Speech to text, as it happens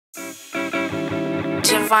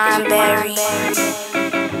Jovan berry.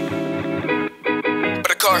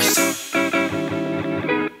 But of course, you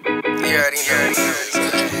already know.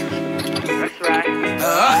 That's right.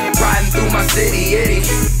 Riding through my city, itty.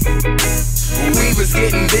 We was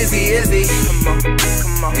getting busy, Izzy.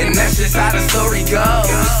 Come on. And that's just how the story goes.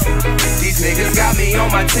 These niggas got me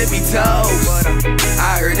on my tippy toes.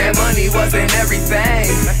 I heard that money wasn't everything.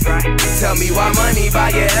 That's right. Tell me why money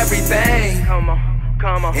buy you everything. Come on.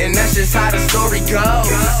 And that's just how the story goes.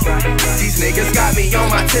 These niggas got me on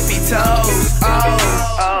my tippy toes.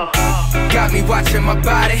 Oh, got me watching my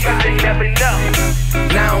body. Never know.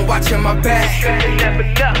 Now I'm watching my back. Never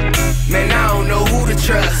know. Man, I don't know who to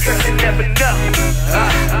trust. Never know.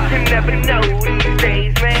 Never know these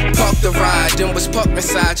days, man. Park the ride, then was parked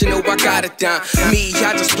inside. You know I got it down. Me,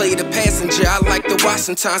 I just play the passenger. I like to watch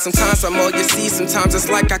sometimes. Sometimes I'm all you see. Sometimes it's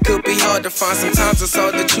like I could be hard to find. Sometimes it's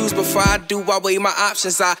hard to choose. Before I do, I weigh my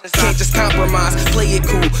options. I can't just compromise. Play it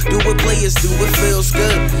cool. Do what players do. It feels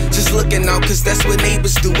good. Just looking out, cause that's what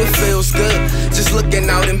neighbors do. It feels good. Just looking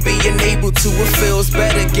out and being able to. It feels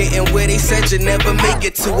better getting where they said you never make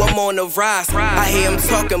it to. I'm on the rise. I hear them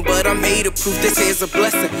talking, but I'm hater proof. This here's a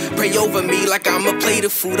blessing. Pray over me like I'm a plate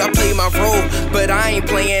of food. I play my role, but I ain't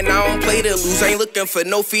playing. I don't play to lose. Ain't looking for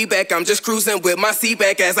no feedback. I'm just cruising with my seat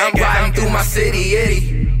back as I'm riding through my city,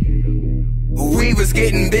 itty. We was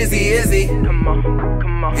getting busy, Izzy. Come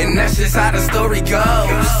on. And that's just how the story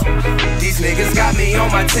goes. These niggas got me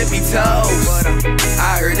on my tippy toes.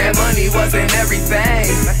 I heard that money wasn't everything.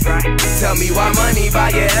 That's right. Tell me why money buy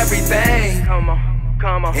you everything. Come on.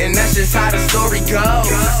 And that's just how the story goes.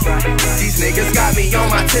 These niggas got me on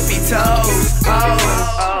my tippy toes.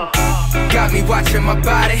 Oh, got me watching my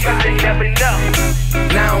body. Never know.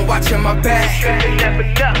 Now I'm watching my back. Never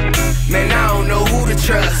know. Man, I don't know who to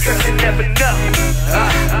trust. Never know.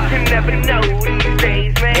 Never know these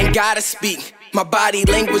days, man. Ain't gotta speak. My body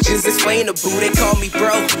language is explainable. They call me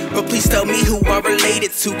bro, but please tell me who I'm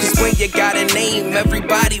related to. Cause when you got a name,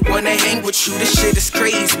 everybody wanna hang with you. This shit is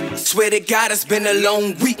crazy. Swear to God, it's been a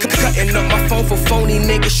long week. Cutting up my phone for phony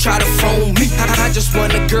niggas try to phone me. I just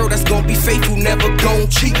want a girl that's gonna be faithful, never gon'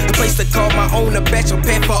 cheat. A place to call my own, a bachelor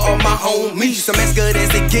pad for all my homies. I'm as good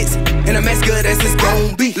as it gets, and I'm as good as it's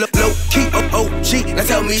gon' be. Low key, OG. Now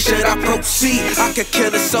tell me, should I proceed? I could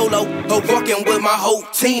kill a solo, or walking with my whole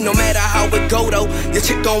team. No matter how it goes. Your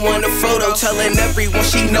chick gon' want a photo, telling everyone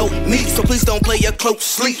she know me. So please don't play her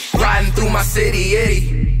closely. Riding through my city,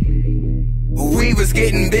 itty. We was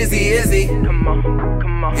getting busy, Izzy. Come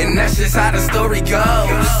on. And that's just how the story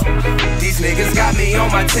goes. These niggas got me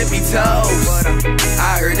on my tippy toes.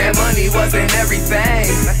 I heard that money wasn't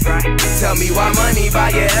everything. That's right. Tell me why money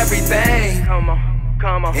buy you everything. Come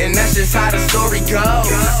on. And that's just how the story goes.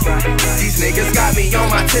 These niggas got me on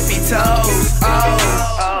my tippy toes.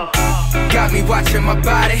 Oh, got me watching my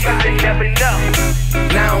body. Never know.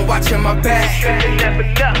 Now I'm watching my back. Never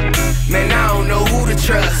know. Man, I don't know who to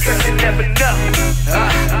trust. Never know.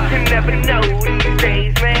 Never know these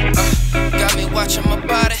days, man. Got me watching my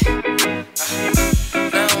body.